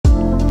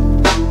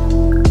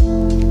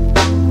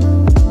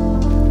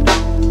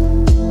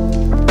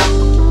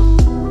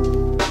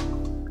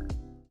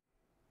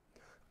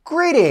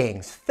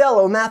Greetings,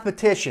 fellow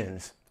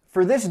mathematicians.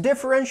 For this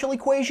differential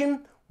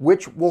equation,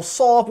 which we'll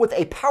solve with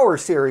a power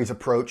series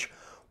approach,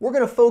 we're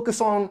going to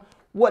focus on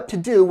what to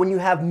do when you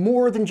have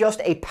more than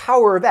just a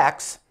power of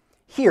x,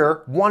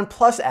 here 1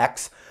 plus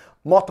x,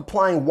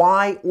 multiplying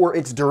y or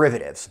its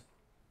derivatives.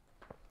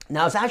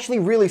 Now it's actually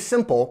really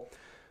simple.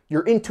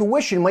 Your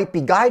intuition might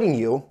be guiding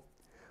you.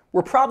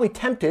 We're probably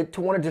tempted to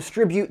want to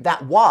distribute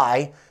that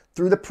y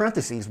through the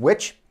parentheses,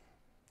 which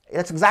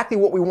that's exactly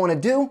what we want to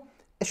do.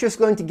 It's just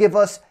going to give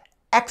us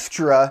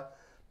extra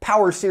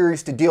power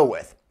series to deal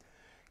with.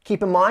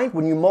 Keep in mind,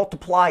 when you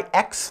multiply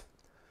x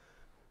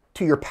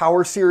to your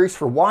power series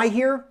for y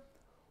here,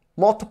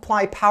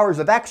 multiply powers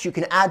of x, you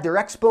can add their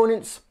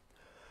exponents.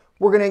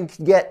 We're going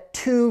to get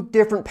two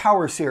different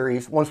power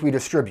series once we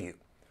distribute.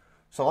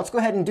 So let's go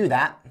ahead and do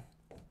that.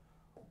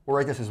 We'll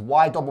write this as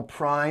y double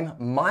prime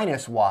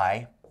minus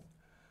y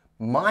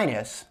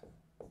minus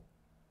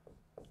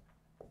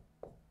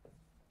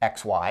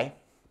xy.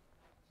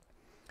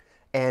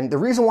 And the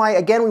reason why,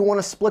 again, we want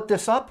to split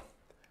this up,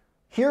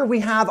 here we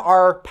have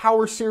our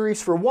power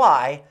series for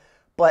y,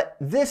 but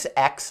this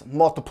x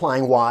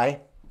multiplying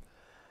y,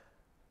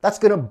 that's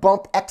going to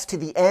bump x to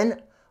the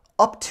n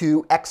up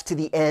to x to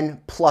the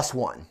n plus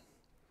 1.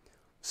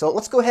 So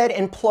let's go ahead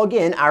and plug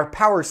in our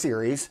power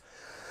series.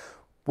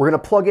 We're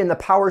going to plug in the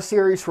power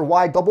series for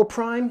y double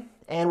prime,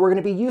 and we're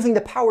going to be using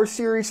the power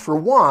series for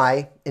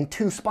y in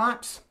two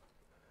spots.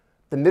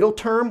 The middle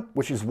term,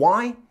 which is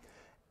y,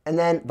 and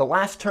then the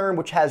last term,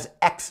 which has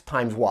x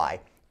times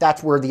y.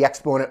 That's where the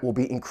exponent will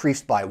be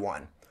increased by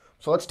 1.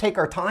 So let's take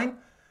our time.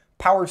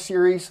 Power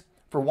series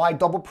for y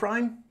double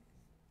prime.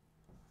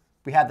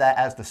 We have that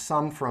as the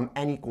sum from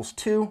n equals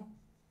 2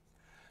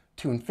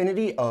 to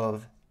infinity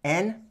of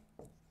n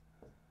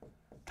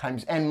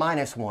times n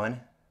minus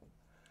 1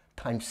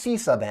 times c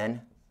sub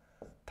n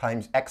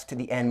times x to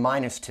the n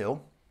minus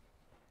 2.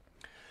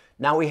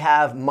 Now we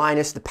have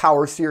minus the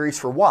power series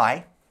for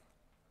y.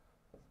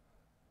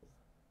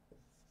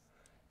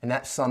 And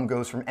that sum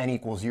goes from n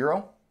equals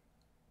 0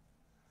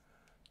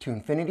 to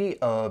infinity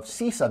of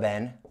c sub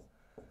n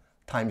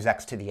times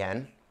x to the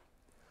n.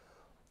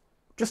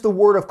 Just a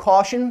word of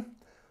caution,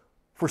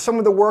 for some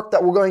of the work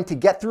that we're going to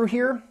get through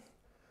here,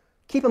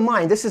 keep in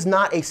mind this is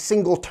not a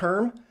single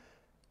term.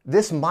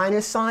 This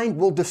minus sign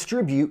will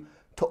distribute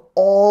to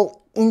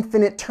all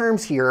infinite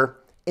terms here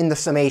in the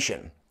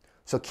summation.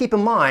 So keep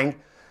in mind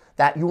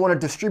that you want to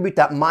distribute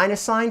that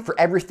minus sign for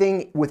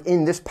everything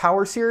within this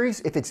power series.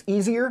 If it's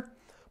easier,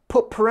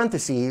 put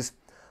parentheses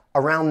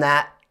around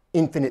that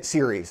infinite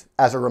series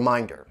as a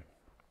reminder.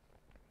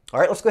 All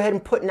right, let's go ahead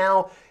and put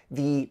now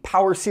the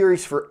power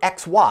series for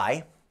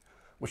xy,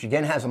 which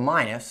again has a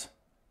minus.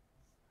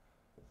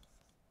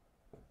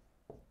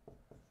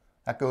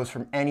 That goes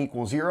from n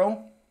equals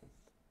 0.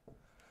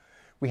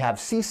 We have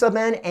c sub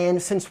n,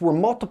 and since we're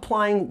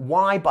multiplying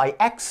y by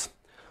x,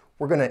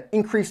 we're going to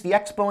increase the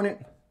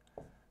exponent,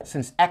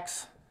 since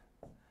x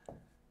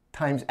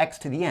times x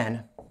to the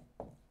n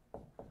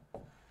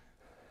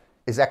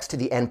is x to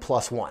the n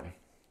plus 1.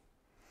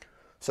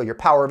 So your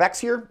power of x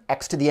here,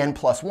 x to the n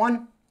plus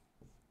 1.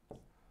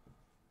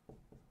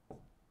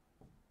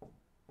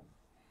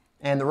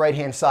 And the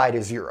right-hand side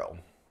is 0.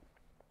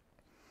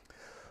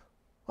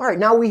 All right,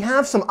 now we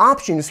have some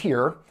options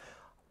here.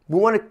 We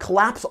want to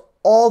collapse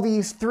all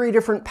these three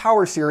different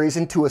power series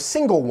into a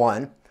single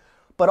one,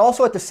 but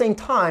also at the same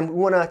time, we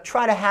want to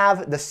try to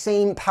have the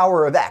same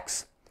power of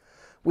x.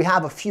 We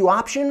have a few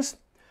options,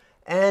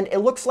 and it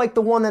looks like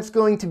the one that's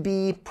going to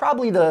be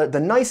probably the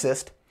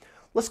nicest.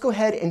 Let's go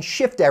ahead and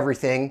shift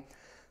everything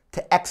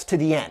to x to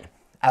the n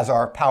as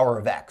our power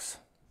of x.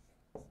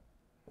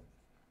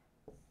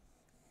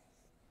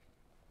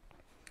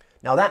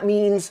 Now that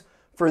means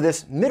for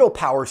this middle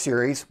power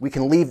series, we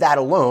can leave that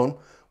alone.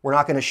 We're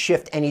not going to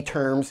shift any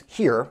terms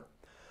here.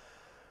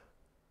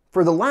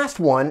 For the last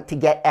one, to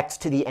get x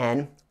to the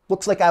n,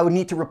 looks like I would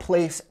need to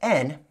replace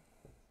n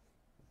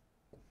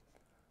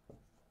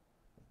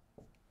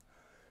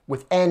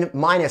with n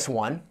minus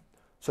 1.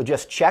 So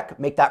just check,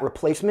 make that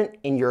replacement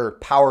in your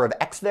power of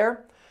x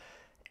there.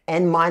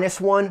 N minus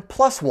 1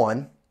 plus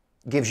 1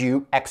 gives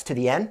you x to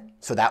the n,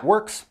 so that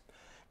works.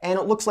 And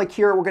it looks like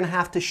here we're going to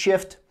have to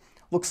shift.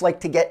 Looks like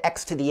to get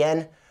x to the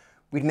n,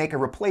 we'd make a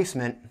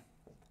replacement,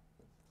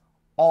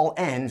 all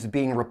n's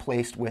being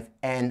replaced with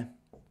n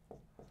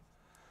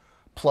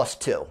plus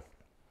 2.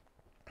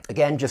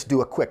 Again, just do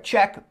a quick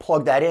check,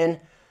 plug that in,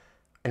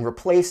 and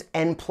replace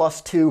n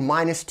plus 2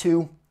 minus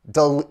 2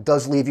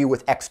 does leave you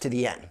with x to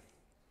the n.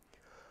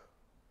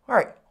 All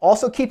right,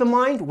 also keep in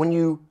mind when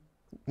you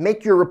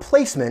make your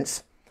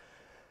replacements,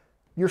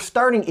 your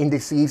starting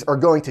indices are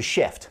going to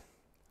shift.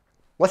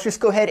 Let's just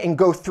go ahead and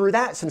go through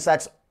that since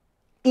that's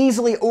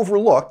easily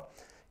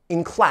overlooked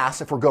in class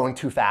if we're going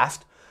too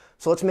fast.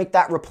 So let's make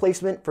that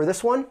replacement for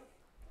this one.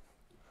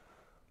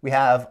 We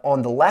have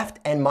on the left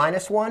n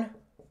minus 1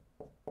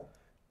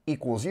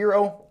 equals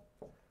 0.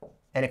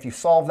 And if you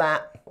solve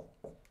that,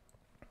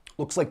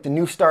 looks like the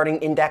new starting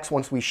index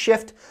once we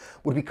shift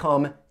would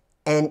become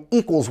n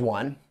equals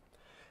 1.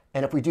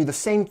 And if we do the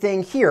same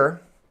thing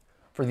here,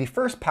 For the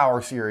first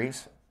power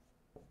series,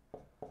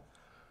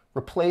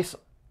 replace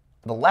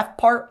the left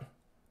part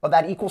of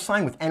that equal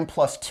sign with n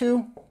plus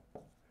 2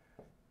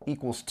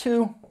 equals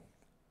 2.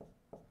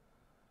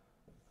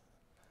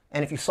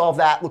 And if you solve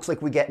that, looks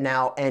like we get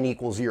now n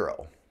equals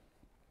 0.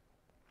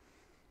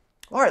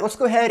 All right, let's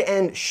go ahead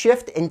and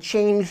shift and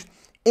change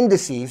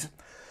indices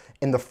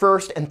in the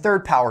first and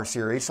third power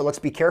series. So let's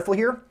be careful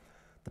here.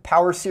 The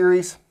power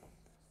series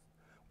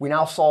we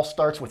now solve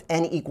starts with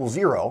n equals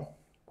 0.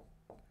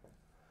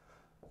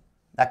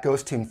 That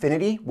goes to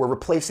infinity. We're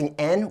replacing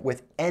n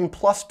with n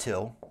plus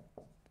 2.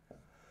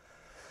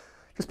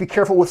 Just be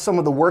careful with some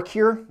of the work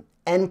here.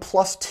 N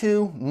plus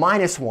 2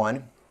 minus 1.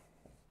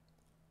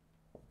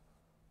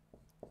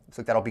 Looks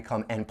like that'll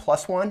become n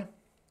plus 1.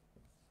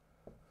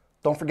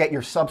 Don't forget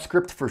your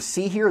subscript for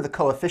c here, the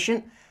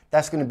coefficient.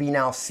 That's going to be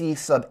now c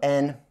sub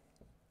n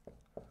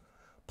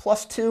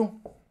plus 2.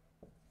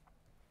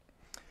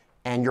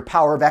 And your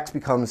power of x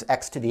becomes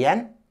x to the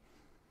n.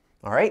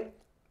 All right.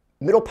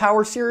 Middle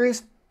power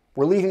series,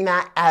 we're leaving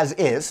that as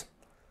is.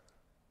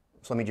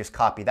 So let me just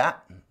copy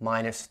that.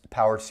 Minus the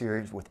power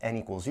series with n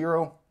equals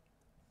 0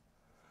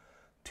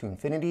 to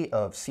infinity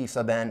of c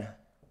sub n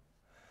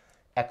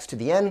x to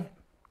the n.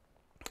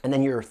 And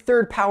then your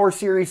third power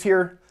series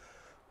here,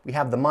 we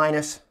have the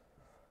minus.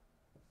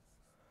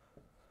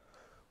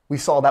 We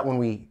saw that when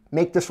we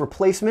make this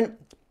replacement,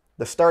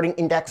 the starting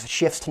index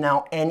shifts to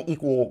now n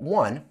equal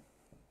 1.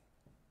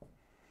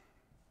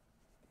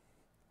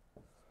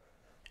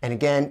 And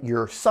again,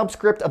 your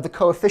subscript of the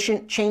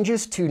coefficient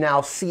changes to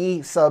now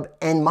c sub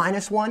n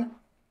minus 1.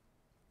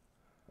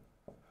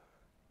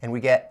 And we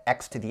get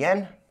x to the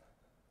n.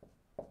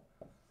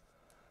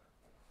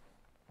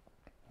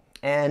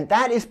 And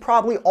that is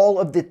probably all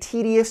of the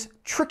tedious,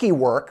 tricky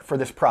work for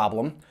this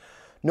problem.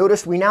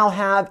 Notice we now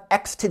have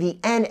x to the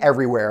n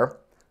everywhere.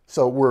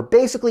 So we're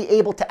basically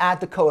able to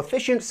add the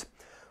coefficients,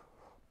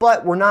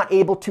 but we're not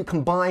able to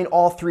combine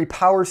all three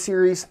power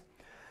series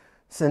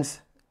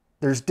since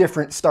there's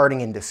different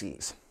starting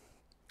indices.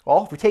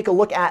 Well, if we take a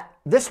look at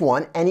this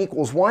one, n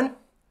equals 1,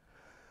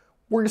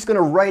 we're just going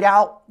to write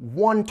out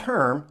one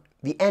term,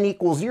 the n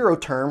equals 0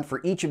 term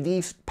for each of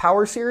these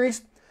power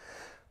series,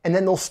 and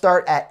then they'll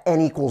start at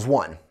n equals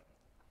 1.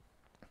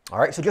 All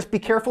right, so just be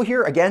careful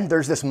here. Again,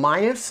 there's this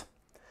minus.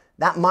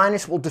 That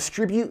minus will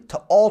distribute to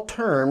all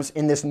terms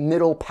in this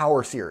middle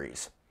power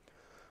series.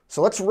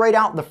 So let's write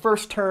out the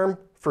first term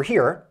for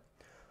here.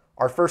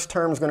 Our first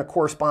term is going to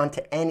correspond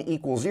to n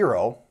equals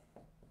 0.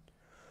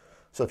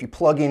 So if you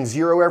plug in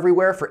 0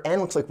 everywhere for n,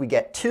 looks like we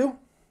get 2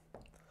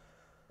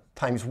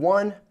 times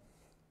 1,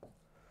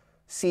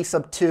 c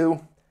sub 2,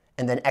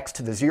 and then x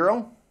to the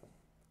 0.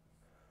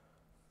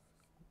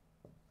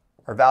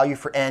 Our value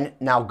for n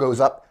now goes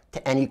up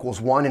to n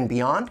equals 1 and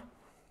beyond.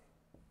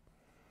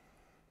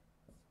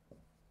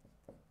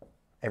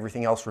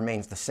 Everything else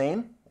remains the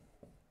same.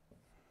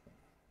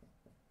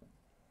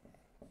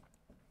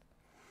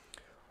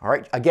 All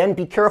right, again,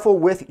 be careful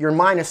with your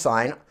minus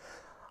sign.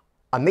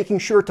 I'm making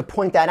sure to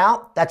point that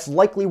out. That's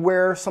likely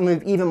where some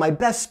of even my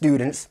best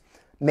students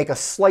make a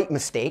slight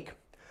mistake.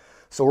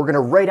 So we're going to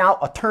write out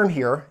a term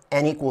here,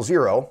 n equals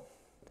 0.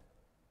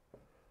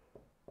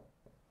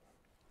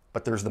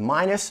 But there's the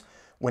minus.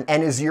 When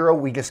n is 0,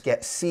 we just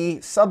get c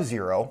sub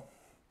 0,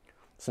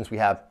 since we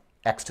have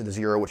x to the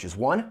 0, which is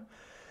 1.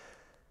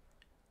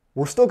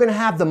 We're still going to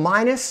have the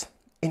minus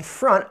in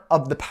front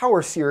of the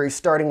power series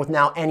starting with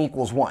now n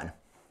equals 1.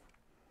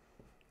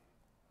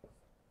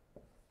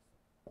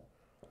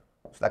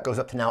 So that goes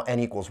up to now n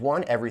equals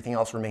 1. Everything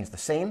else remains the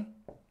same.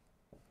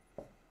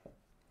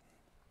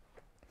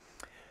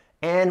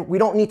 And we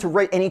don't need to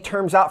write any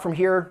terms out from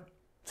here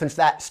since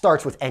that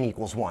starts with n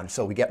equals 1.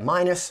 So we get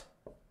minus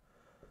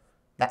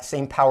that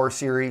same power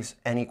series,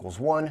 n equals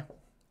 1,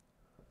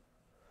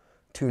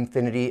 to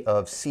infinity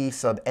of c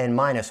sub n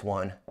minus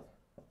 1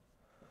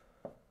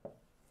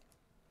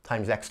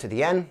 times x to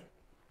the n.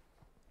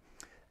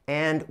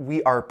 And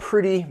we are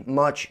pretty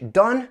much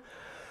done.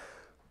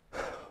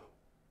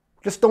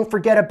 Just don't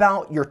forget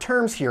about your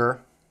terms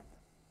here.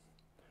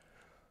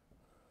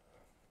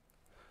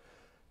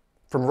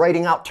 From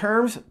writing out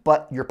terms,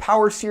 but your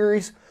power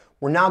series,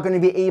 we're now going to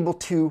be able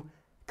to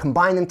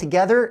combine them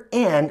together,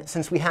 and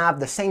since we have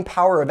the same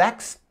power of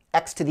x,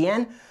 x to the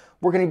n,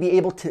 we're going to be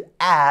able to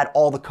add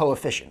all the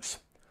coefficients.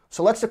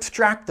 So let's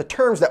extract the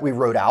terms that we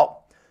wrote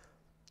out.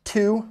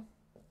 2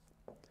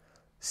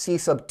 c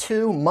sub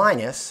 2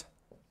 minus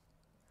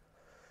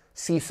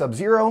c sub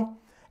 0,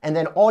 and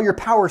then all your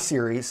power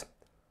series,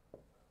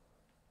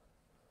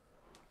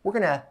 we're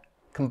going to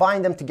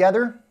combine them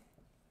together,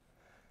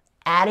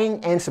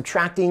 adding and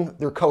subtracting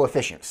their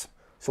coefficients.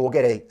 So we'll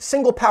get a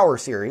single power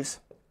series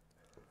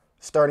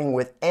starting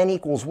with n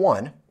equals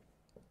 1.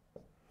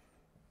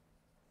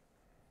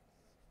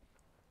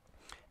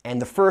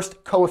 And the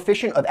first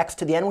coefficient of x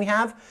to the n we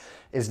have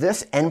is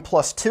this, n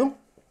plus 2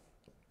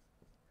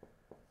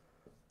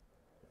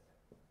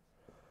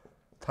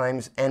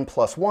 times n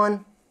plus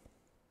 1.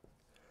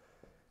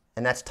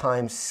 And that's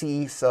times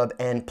c sub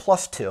n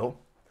plus 2.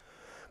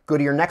 Go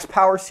to your next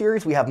power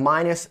series, we have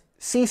minus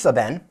c sub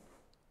n.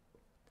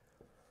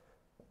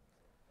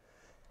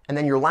 and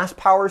then your last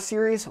power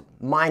series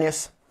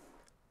minus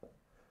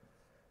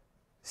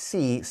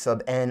c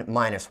sub n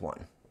minus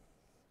 1.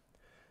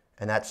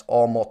 And that's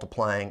all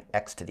multiplying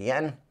x to the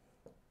n.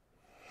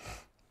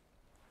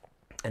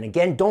 And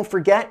again, don't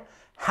forget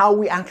how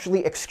we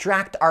actually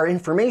extract our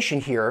information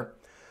here.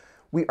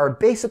 We are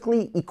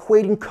basically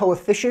equating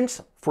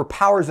coefficients for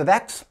powers of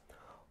x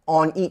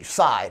on each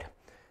side.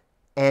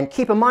 And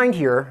keep in mind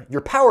here,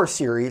 your power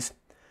series,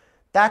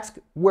 that's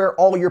where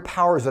all your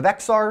powers of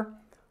x are.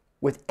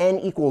 With n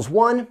equals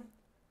 1,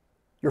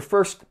 your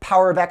first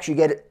power of x you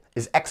get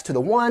is x to the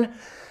 1,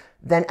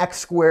 then x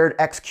squared,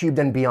 x cubed,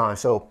 and beyond.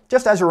 So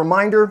just as a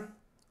reminder,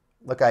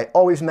 like I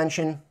always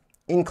mention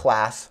in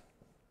class,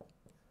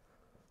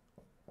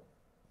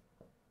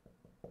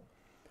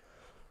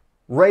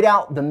 write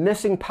out the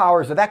missing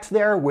powers of x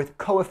there with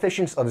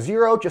coefficients of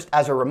 0, just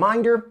as a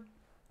reminder.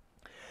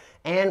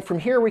 And from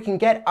here we can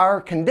get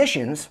our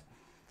conditions.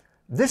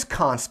 This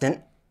constant,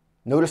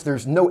 notice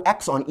there's no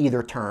x on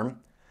either term,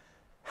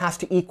 has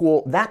to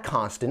equal that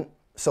constant.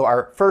 So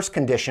our first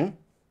condition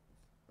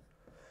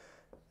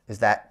is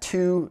that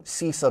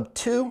 2c sub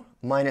 2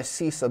 minus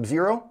c sub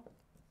 0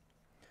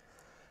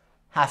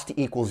 has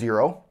to equal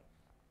 0.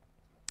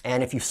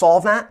 And if you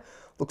solve that,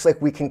 looks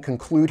like we can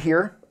conclude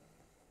here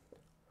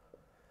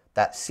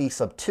that c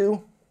sub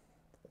 2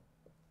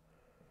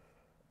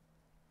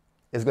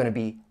 is going to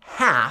be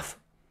half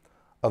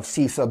of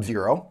c sub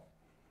 0.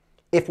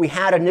 If we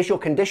had initial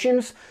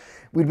conditions,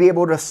 we'd be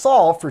able to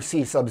solve for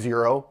c sub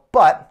 0,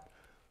 but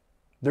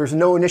there's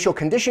no initial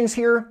conditions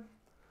here.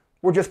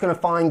 We're just going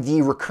to find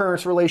the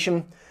recurrence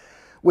relation,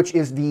 which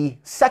is the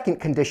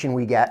second condition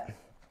we get.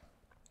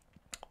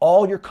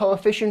 All your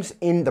coefficients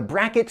in the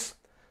brackets,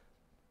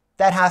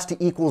 that has to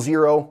equal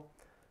 0,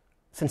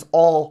 since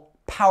all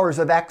powers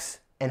of x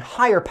and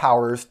higher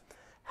powers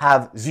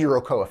have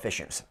 0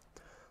 coefficients.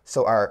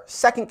 So our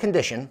second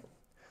condition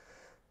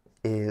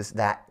is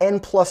that n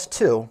plus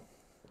 2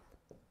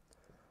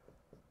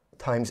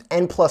 times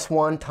n plus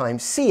 1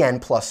 times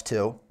cn plus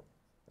 2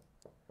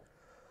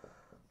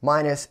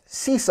 minus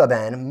c sub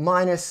n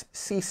minus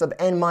c sub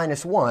n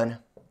minus 1,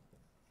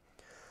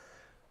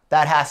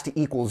 that has to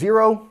equal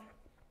 0.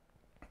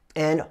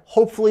 And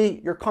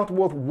hopefully you're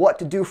comfortable with what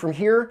to do from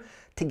here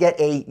to get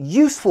a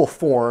useful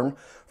form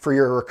for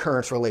your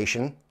recurrence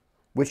relation,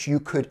 which you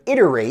could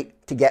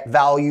iterate to get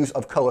values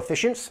of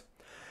coefficients.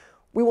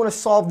 We want to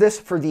solve this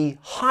for the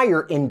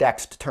higher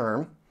indexed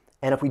term.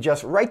 And if we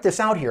just write this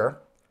out here,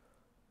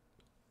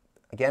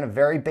 again, a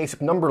very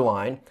basic number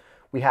line,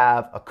 we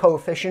have a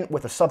coefficient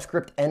with a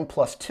subscript n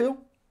plus 2.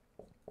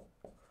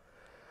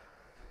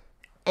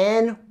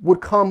 N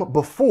would come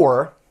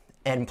before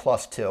n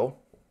plus 2.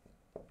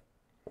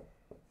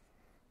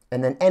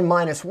 And then n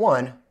minus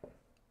 1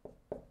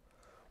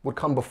 would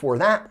come before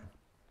that.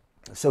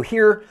 So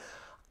here,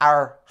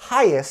 our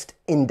highest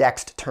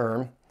indexed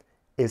term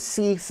is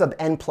c sub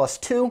n plus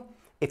 2.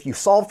 If you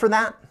solve for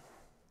that,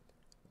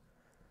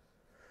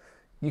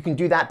 you can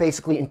do that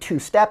basically in 2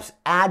 steps.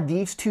 Add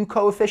these 2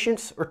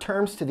 coefficients or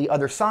terms to the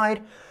other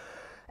side,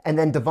 and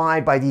then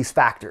divide by these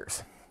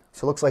factors.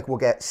 So it looks like we'll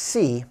get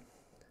c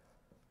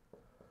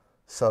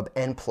sub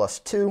n plus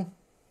 2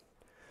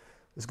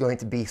 is going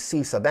to be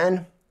c sub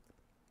n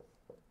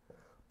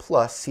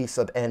plus c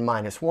sub n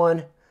minus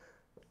 1,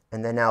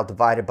 and then now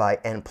divided by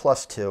n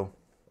plus 2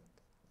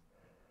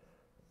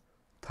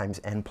 times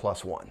n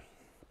plus 1.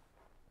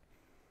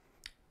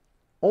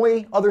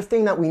 Only other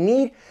thing that we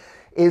need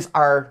is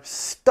our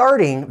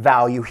starting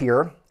value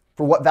here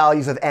for what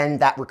values of n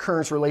that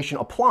recurrence relation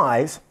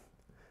applies.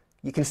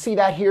 You can see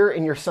that here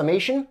in your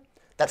summation.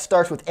 That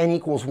starts with n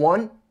equals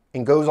 1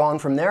 and goes on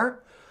from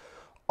there.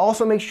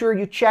 Also make sure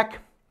you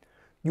check,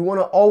 you want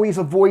to always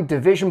avoid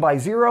division by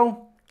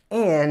 0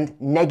 and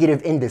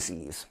negative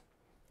indices.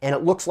 And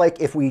it looks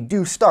like if we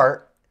do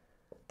start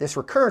this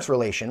recurrence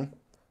relation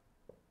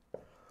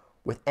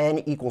with n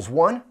equals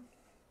 1,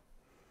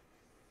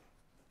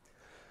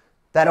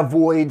 that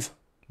avoids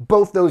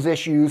both those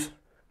issues,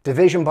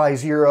 division by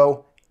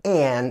 0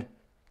 and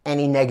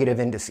any negative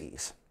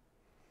indices.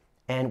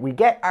 And we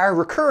get our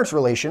recurrence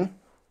relation,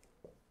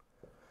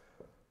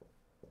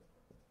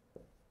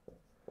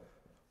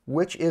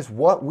 which is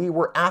what we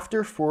were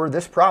after for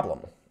this problem.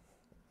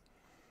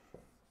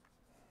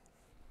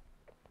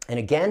 And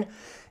again,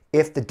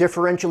 if the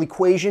differential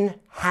equation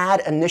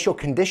had initial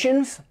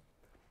conditions,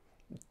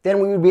 then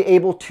we would be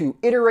able to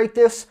iterate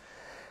this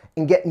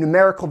and get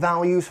numerical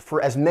values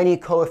for as many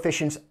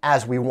coefficients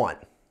as we want.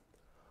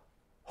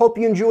 Hope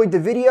you enjoyed the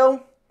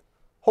video.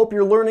 Hope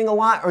you're learning a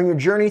lot on your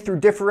journey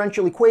through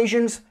differential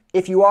equations.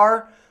 If you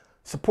are,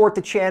 support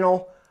the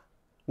channel,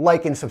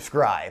 like and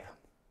subscribe.